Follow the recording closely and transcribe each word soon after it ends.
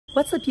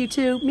What's up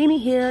YouTube? Mimi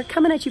here,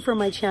 coming at you from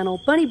my channel,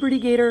 Bunny Birdy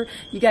Gator.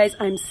 You guys,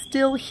 I'm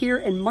still here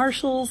in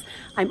Marshall's.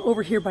 I'm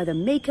over here by the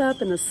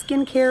makeup and the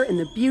skincare and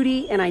the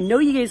beauty, and I know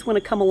you guys want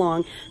to come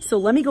along. So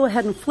let me go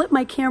ahead and flip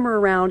my camera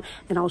around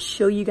and I'll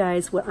show you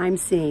guys what I'm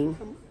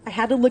seeing. I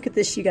had to look at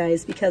this, you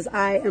guys, because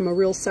I am a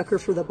real sucker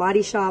for the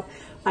Body Shop.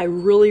 I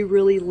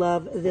really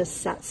love this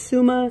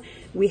Satsuma.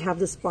 We have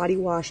this body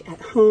wash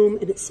at home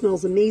and it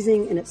smells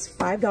amazing, and it's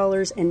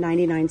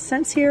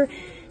 $5.99 here.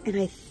 And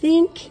I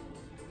think,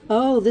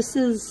 oh, this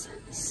is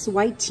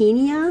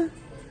Switenia.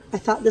 I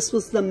thought this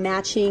was the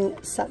matching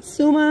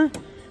Satsuma,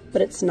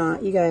 but it's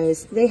not, you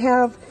guys. They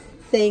have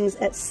things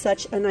at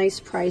such a nice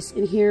price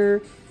in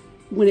here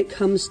when it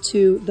comes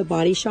to the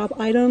Body Shop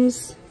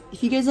items.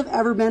 If you guys have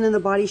ever been in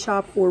the Body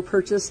Shop or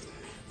purchased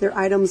their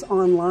items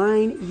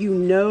online, you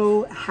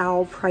know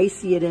how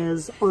pricey it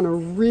is on a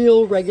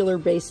real regular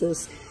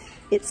basis.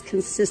 It's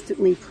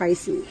consistently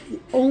pricey.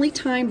 The only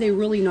time they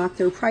really knock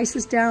their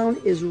prices down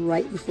is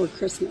right before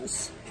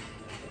Christmas.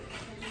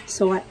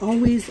 So I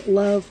always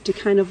love to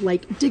kind of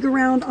like dig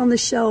around on the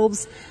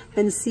shelves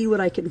and see what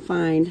I can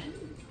find.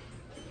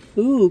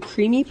 Ooh,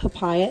 creamy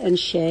papaya and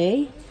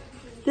shea.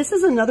 This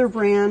is another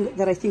brand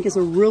that I think is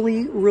a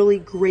really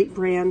great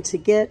brand to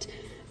get,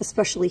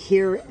 especially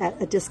here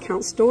at a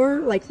discount store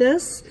like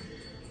this,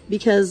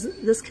 because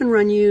this can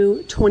run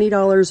you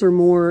 $20 or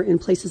more in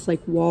places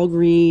like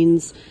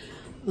Walgreens,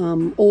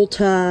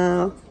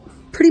 Ulta,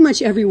 pretty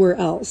much everywhere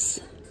else.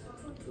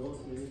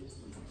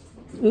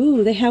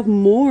 Ooh, they have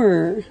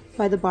more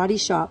by the Body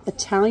Shop.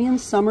 Italian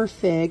Summer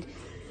Fig.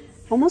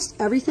 Almost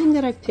everything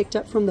that I've picked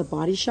up from the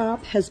Body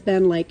Shop has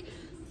been like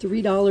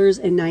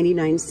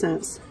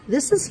 $3.99.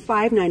 This is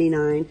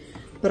 $5.99,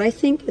 but I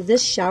think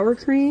this shower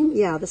cream,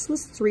 yeah, this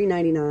was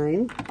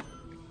 $3.99.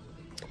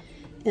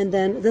 And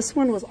then this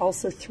one was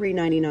also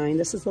 $3.99.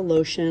 This is the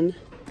lotion.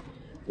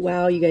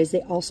 Wow, you guys,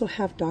 they also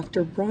have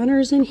Dr.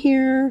 Bronner's in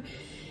here.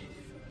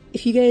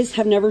 If you guys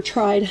have never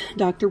tried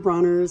Dr.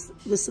 Bronner's,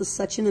 this is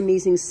such an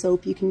amazing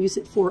soap. You can use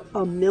it for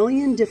a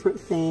million different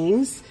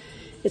things.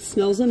 It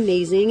smells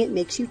amazing. It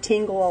makes you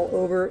tingle all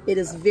over. It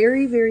is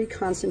very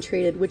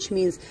concentrated, which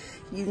means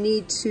you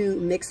need to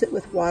mix it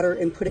with water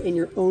and put it in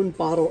your own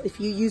bottle. If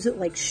you use it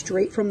like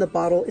straight from the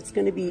bottle, it's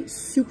going to be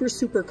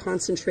super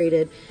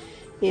concentrated.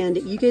 And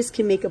you guys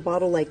can make a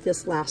bottle like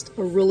this last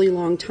a really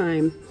long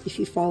time if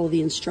you follow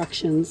the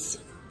instructions.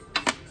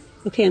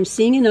 Okay, I'm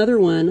seeing another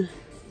one.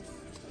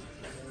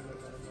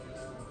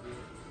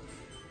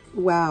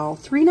 Wow,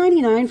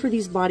 $3.99 for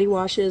these body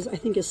washes I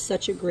think is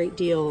such a great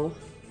deal.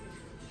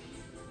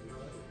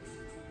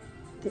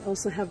 They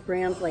also have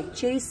brands like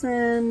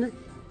Jason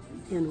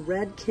and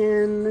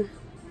Redken.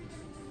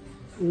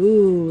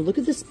 Ooh, look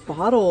at this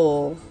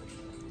bottle.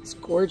 It's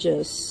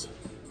gorgeous.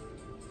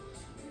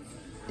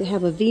 They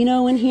have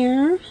Aveeno in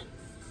here.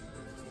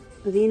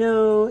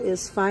 Aveeno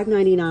is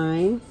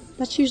 $5.99.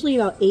 That's usually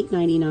about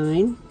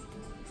 $8.99.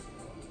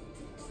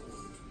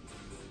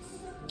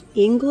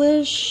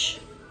 English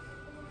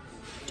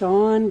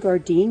Dawn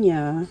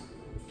Gardenia.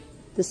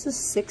 This is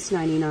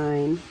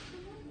 $6.99.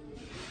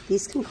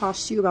 These can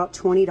cost you about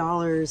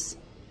 $20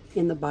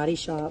 in the Body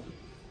Shop.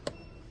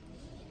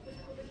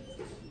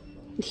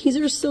 These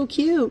are so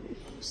cute.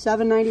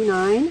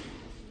 $7.99.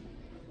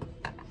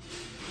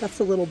 That's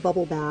a little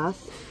bubble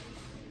bath.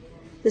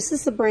 This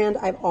is the brand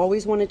I've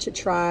always wanted to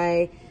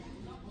try,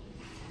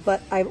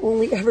 but I've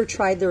only ever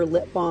tried their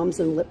lip balms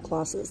and lip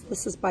glosses.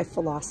 This is by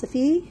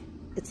Philosophy.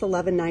 It's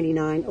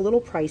 $11.99, a little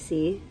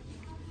pricey.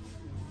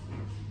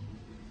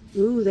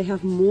 Ooh, they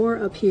have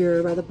more up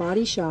here by the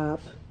Body Shop.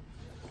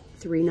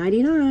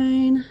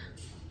 $3.99.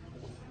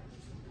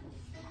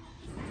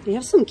 They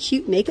have some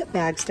cute makeup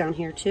bags down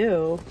here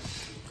too.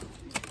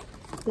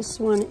 This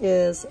one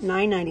is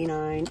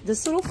 $9.99.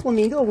 This little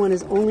flamingo one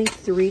is only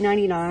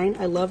 $3.99.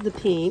 I love the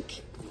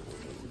pink.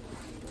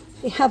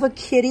 They have a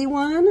kitty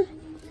one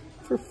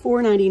for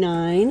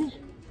 $4.99.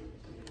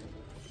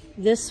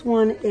 This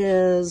one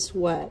is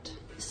what?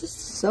 This is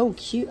so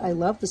cute. I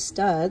love the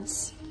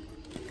studs.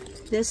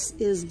 This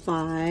is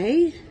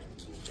by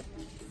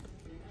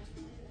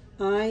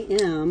I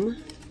don't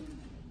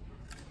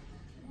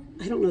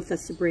know if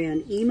that's the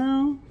brand,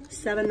 Emo,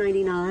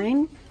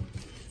 $7.99.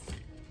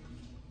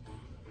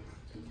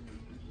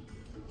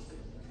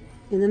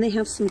 And then they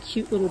have some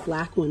cute little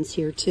black ones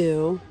here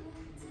too.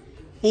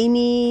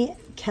 Amy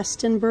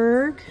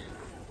Kestenberg,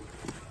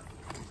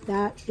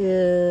 that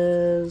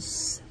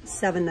is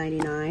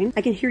 $7.99.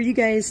 I can hear you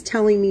guys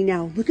telling me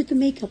now, look at the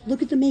makeup,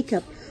 look at the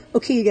makeup.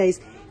 Okay, you guys,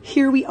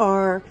 here we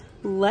are.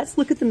 Let's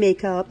look at the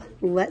makeup.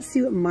 Let's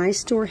see what my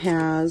store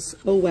has.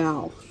 Oh,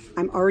 wow.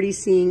 I'm already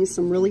seeing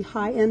some really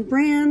high-end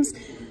brands.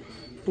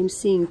 I'm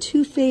seeing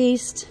Too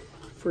Faced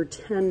for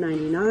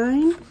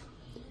 $10.99.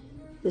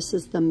 This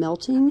is the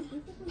Melting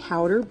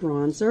Powder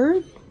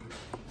Bronzer.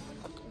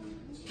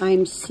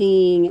 I'm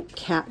seeing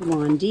Kat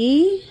Von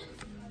D.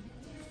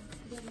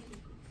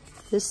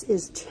 This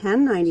is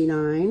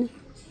 $10.99.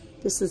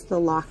 This is the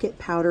Lock-It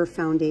Powder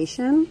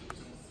Foundation.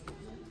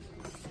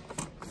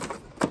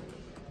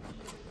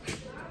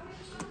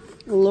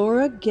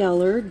 Laura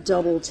Geller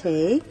Double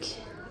Take.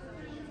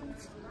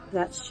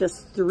 That's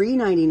just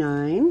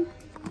 $3.99.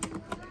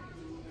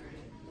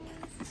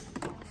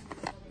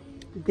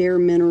 Bare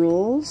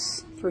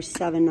Minerals for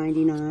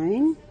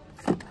 $7.99.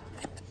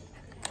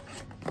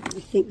 I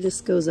think this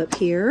goes up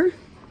here.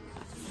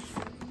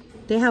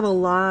 They have a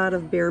lot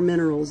of Bare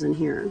Minerals in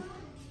here.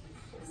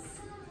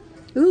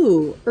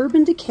 Ooh,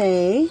 Urban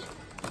Decay.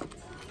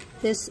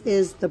 This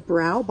is the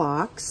Brow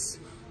Box.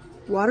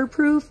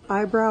 Waterproof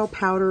Eyebrow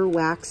Powder,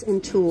 Wax,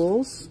 and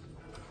Tools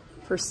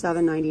for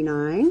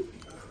 $7.99.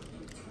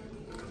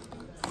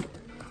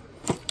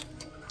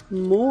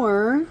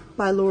 More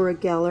by Laura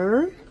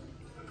Geller.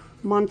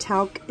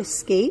 Montauk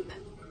Escape.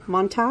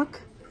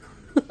 Montauk.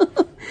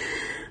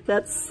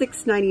 That's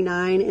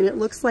 $6.99, and it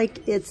looks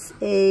like it's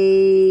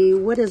a,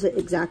 what is it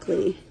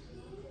exactly?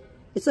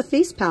 It's a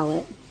face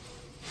palette.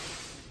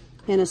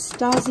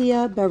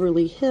 Anastasia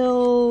Beverly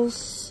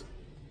Hills.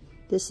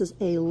 This is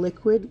a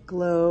Liquid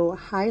Glow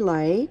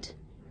Highlight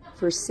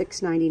for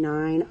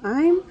 $6.99.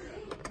 I'm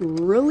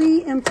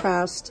really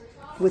impressed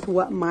with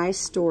what my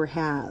store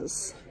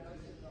has.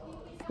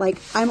 Like,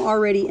 I'm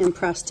already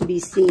impressed to be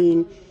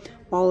seeing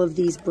all of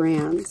these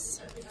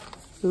brands.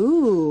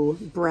 Ooh,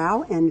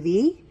 Brow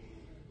Envy.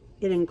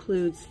 It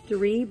includes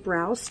 3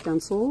 brow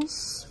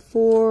stencils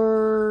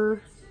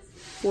for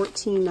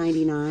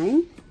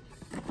 $14.99.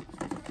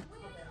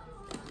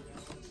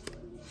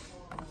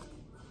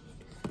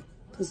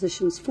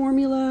 Physicians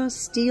Formula,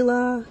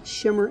 Stila,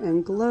 Shimmer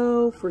and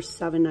Glow for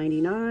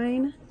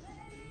 $7.99.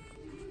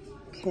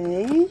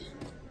 Okay.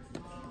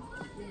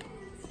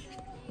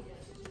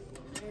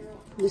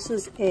 This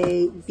is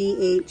a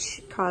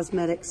BH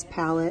Cosmetics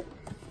palette.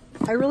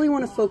 I really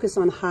want to focus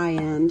on high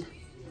end.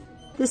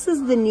 This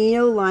is the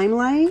Neo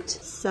Limelight,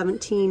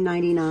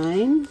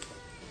 $17.99.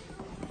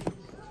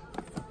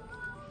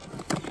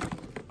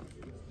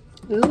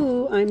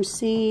 Ooh, I'm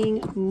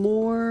seeing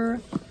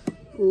more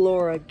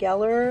Laura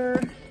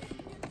Geller.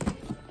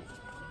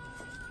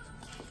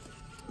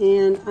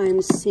 And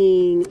I'm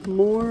seeing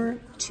more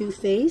Too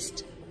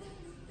Faced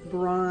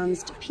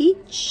Bronzed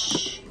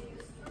Peach.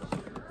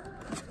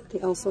 They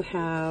also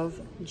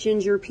have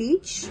Ginger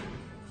Peach,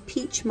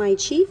 Peach My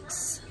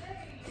Cheeks.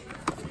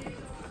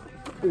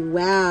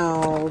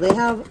 Wow, they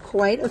have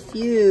quite a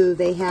few.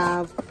 They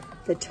have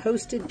the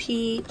Toasted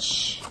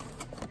Peach.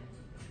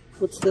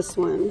 What's this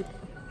one?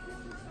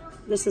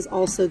 This is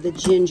also the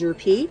Ginger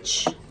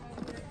Peach.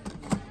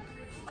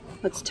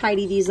 Let's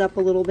tidy these up a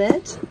little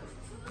bit.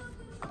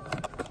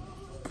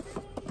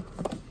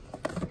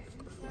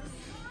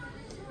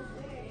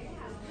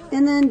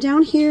 And then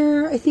down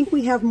here, I think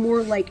we have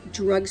more like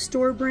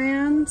drugstore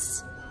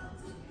brands.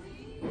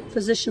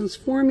 Physicians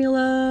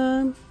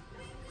Formula.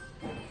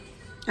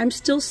 I'm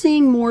still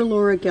seeing more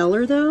Laura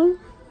Geller though.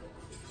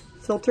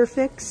 Filter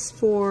Fix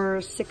for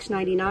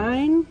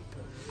 $6.99.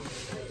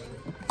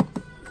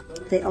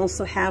 They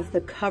also have the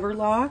Cover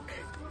Lock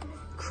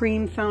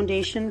Cream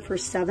Foundation for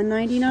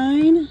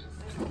 $7.99.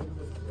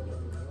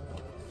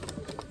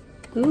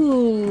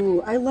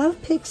 Ooh, I love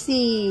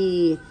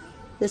Pixie.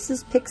 This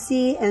is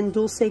Pixie and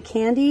Dulce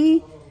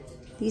Candy.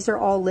 These are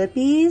all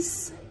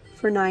lippies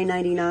for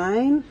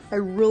 $9.99. I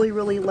really,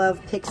 really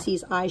love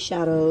Pixie's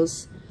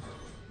eyeshadows.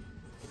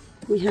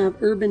 We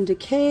have Urban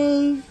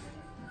Decay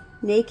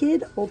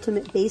Naked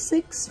Ultimate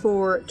Basics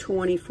for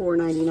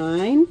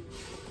 $24.99.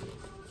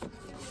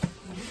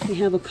 We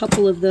have a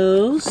couple of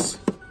those.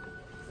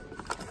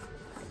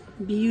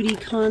 Beauty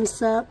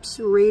Concepts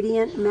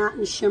Radiant Matte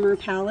and Shimmer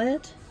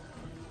Palette.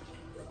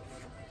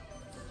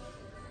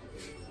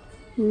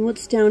 And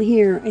what's down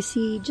here? I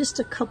see just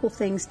a couple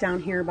things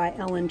down here by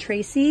Ellen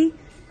Tracy.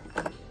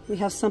 We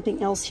have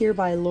something else here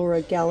by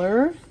Laura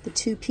Geller, the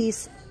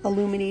 2-piece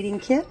illuminating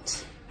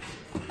kit.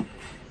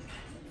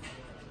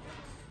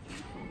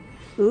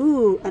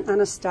 Ooh, an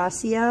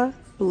Anastasia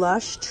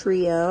Blush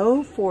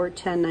Trio for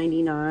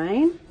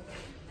 $10.99.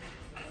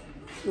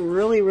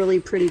 Really, really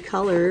pretty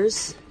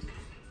colors.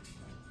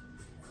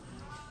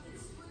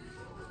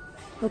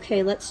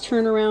 Okay, let's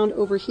turn around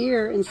over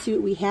here and see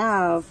what we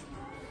have.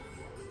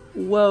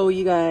 Whoa,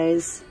 you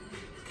guys.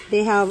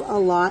 They have a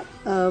lot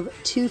of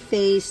Too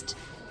Faced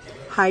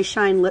High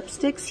Shine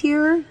lipsticks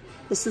here.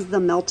 This is the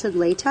Melted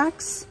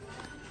Latex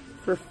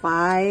for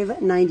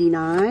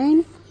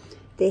 $5.99.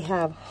 They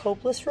have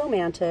Hopeless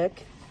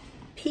Romantic,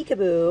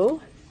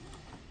 Peekaboo,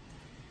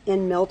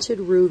 and Melted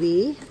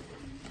Ruby.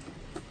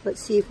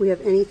 Let's see if we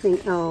have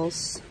anything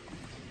else.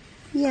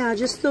 Yeah,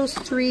 just those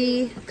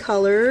 3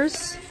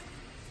 colors.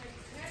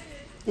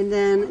 And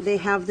then they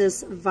have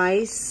this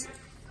Vice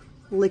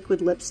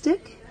Liquid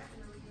Lipstick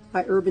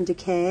by Urban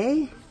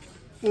Decay.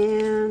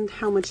 And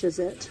how much is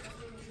it?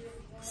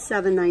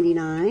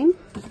 $7.99.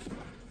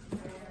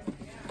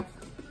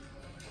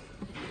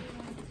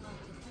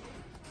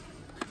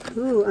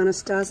 Ooh,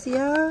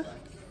 Anastasia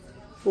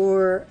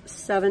for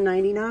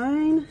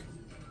 $7.99.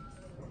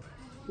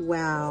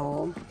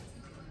 Wow.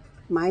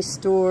 My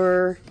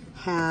store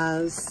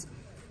has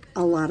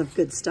a lot of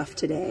good stuff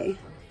today.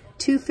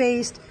 Too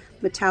Faced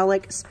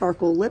Metallic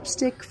Sparkle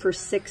Lipstick for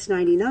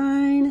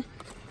 $6.99.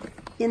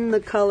 in the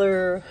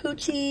color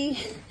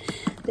Hoochie.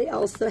 They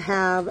also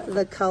have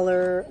the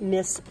color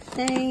Miss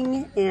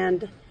Thing,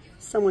 and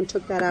someone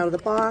took that out of the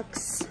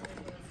box.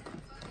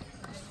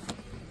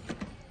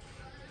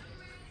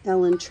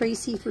 Ellen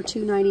Tracy for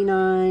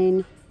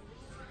 $2.99.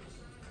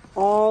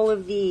 All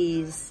of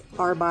these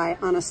are by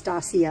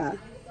Anastasia.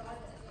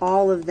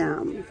 All of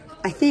them.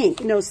 I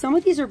think. No, some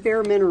of these are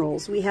Bare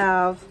Minerals. We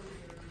have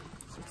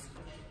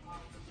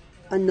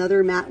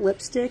another matte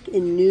lipstick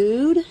in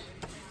nude.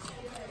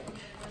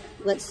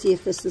 Let's see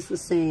if this is the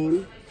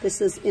same.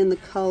 This is in the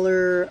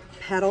color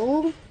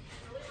Petal.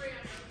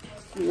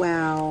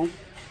 Wow.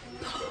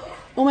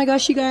 Oh my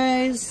gosh, you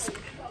guys.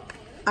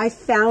 I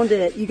found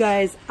it. You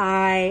guys,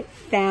 I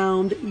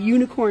found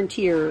Unicorn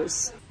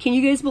Tears. Can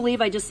you guys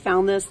believe I just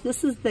found this?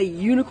 This is the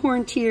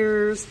Unicorn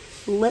Tears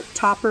Lip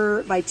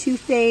Topper by Too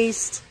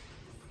Faced.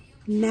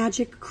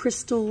 Magic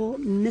Crystal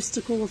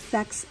Mystical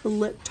Effects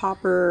Lip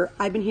Topper.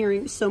 I've been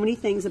hearing so many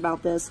things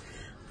about this.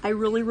 I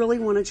really, really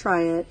want to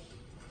try it.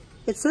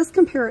 It says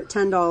compare at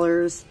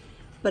 $10,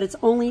 but it's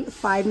only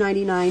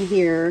 $5.99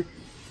 here.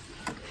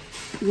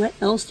 What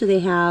else do they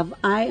have?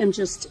 I am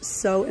just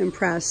so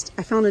impressed.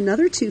 I found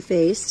another Too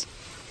Faced.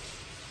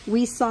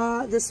 We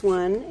saw this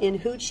one in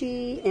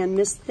Hoochie and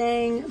Miss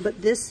Thing,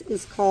 but this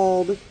is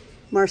called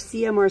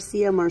Marcia,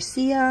 Marcia,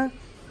 Marcia.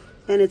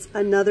 And it's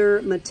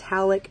another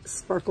metallic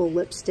sparkle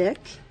lipstick.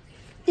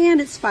 And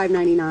it's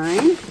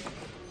 $5.99.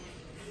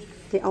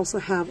 They also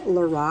have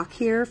La Rock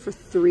here for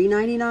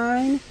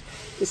 $3.99.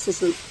 This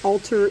is an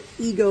Alter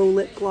Ego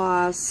lip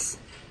gloss.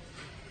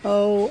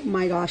 Oh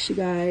my gosh, you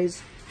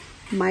guys.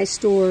 My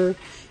store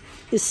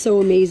is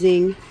so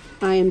amazing.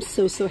 I am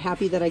so, so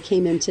happy that I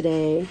came in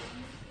today.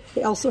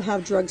 They also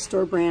have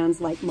drugstore brands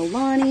like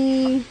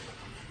Milani,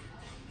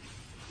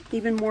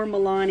 even more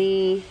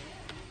Milani,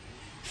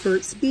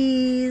 Burt's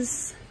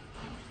Bees.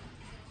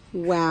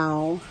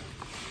 Wow.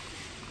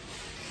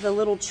 The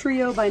Little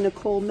Trio by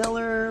Nicole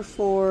Miller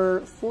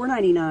for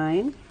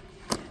 $4.99.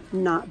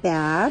 Not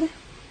bad.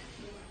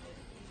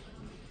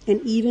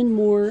 And even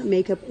more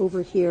makeup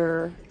over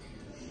here.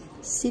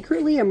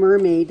 Secretly a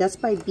Mermaid, that's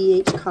by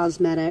BH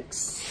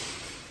Cosmetics.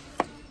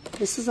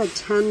 This is a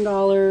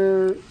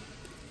 $10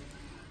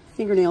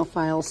 fingernail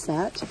file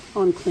set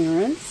on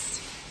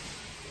clearance.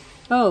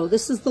 Oh,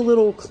 this is the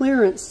little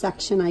clearance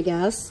section, I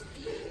guess.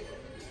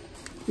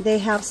 They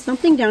have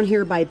something down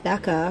here by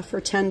Becca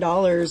for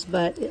 $10,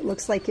 but it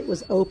looks like it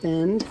was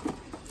opened.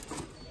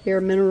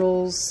 Bare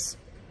Minerals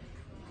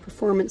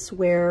Performance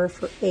Wear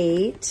for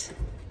 $8.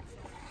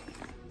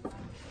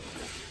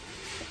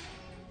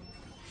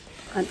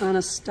 An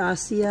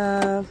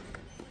Anastasia,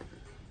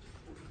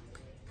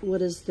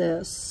 what is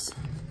this?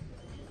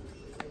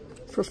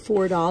 For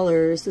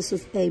 $4. This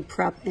is a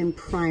prep and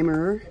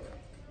primer.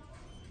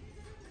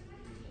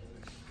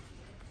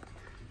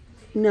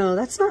 No,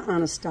 that's not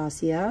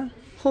Anastasia.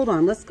 Hold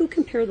on, let's go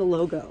compare the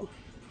logo.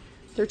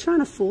 They're trying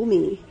to fool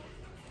me.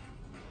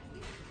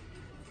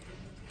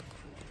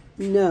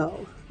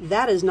 No,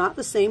 that is not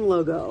the same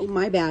logo.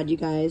 My bad, you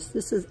guys.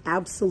 This is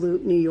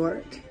Absolute New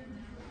York.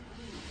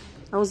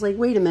 I was like,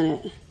 wait a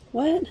minute,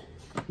 what?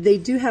 They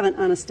do have an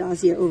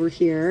Anastasia over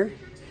here.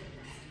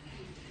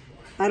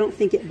 I don't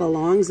think it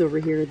belongs over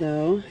here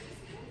though.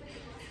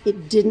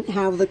 It didn't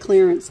have the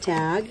clearance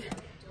tag.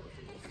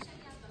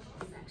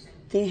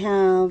 They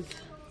have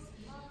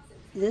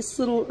this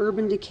little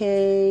Urban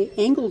Decay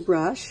angled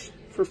brush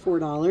for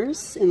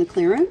 $4 in the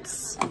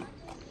clearance.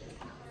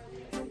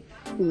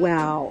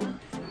 Wow.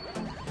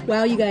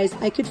 Wow, you guys,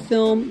 I could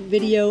film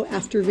video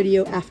after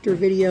video after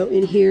video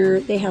in here.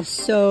 They have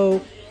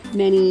so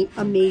many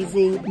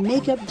amazing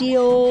makeup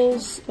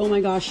deals. Oh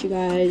my gosh, you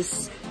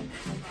guys.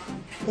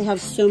 They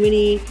have so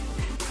many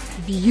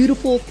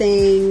beautiful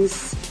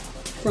things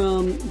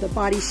from the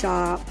Body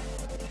Shop.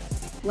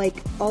 Like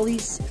all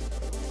these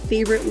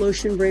favorite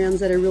lotion brands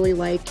that I really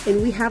like.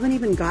 And we haven't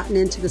even gotten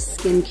into the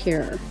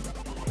skincare.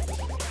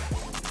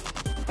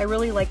 I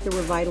really like the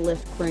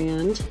Revitalift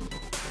brand.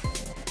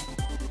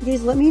 You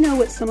guys, let me know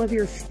what some of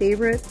your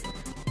favorite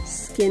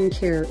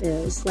skincare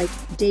is, like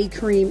day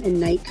cream and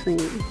night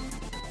cream.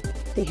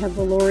 They have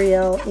the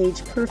L'Oreal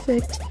Age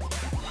Perfect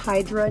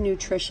Hydra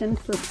Nutrition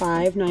for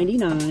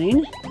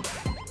 $5.99.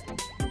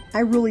 I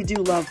really do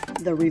love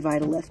the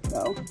Revitalift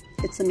though.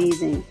 It's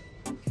amazing.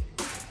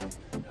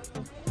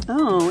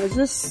 Oh, is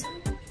this?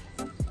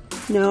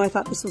 No, I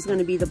thought this was going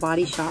to be the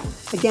Body Shop.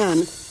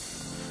 Again,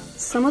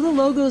 some of the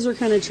logos are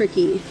kind of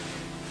tricky.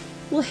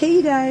 Well, hey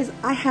you guys,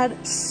 I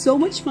had so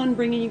much fun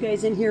bringing you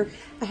guys in here.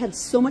 I had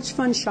so much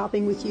fun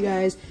shopping with you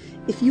guys.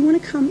 If you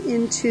want to come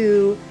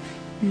into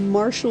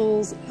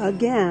Marshall's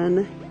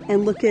again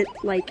and look at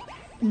like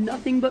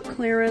nothing but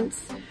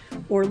clearance,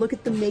 or look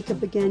at the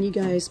makeup again, you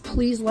guys,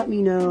 please let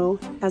me know.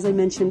 As I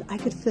mentioned, I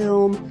could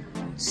film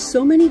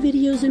so many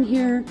videos in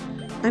here.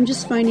 I'm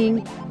just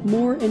finding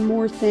more and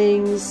more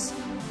things,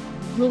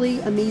 really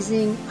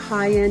amazing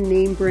high-end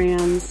name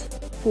brands.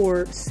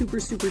 for super,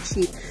 super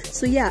cheap.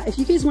 So yeah, if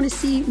you guys want to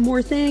see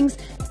more things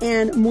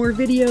and more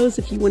videos,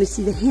 if you want to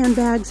see the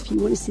handbags, if you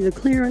want to see the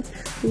clearance,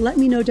 let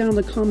me know down in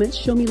the comments.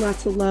 Show me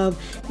lots of love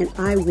and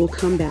I will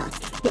come back.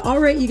 But all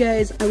right, you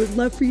guys, I would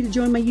love for you to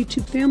join my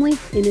YouTube family.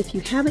 And if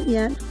you haven't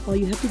yet, all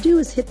you have to do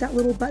is hit that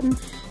little button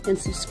and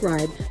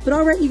subscribe. But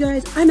all right, you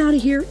guys, I'm out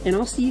of here and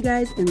I'll see you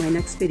guys in my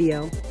next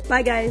video.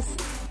 Bye,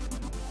 guys.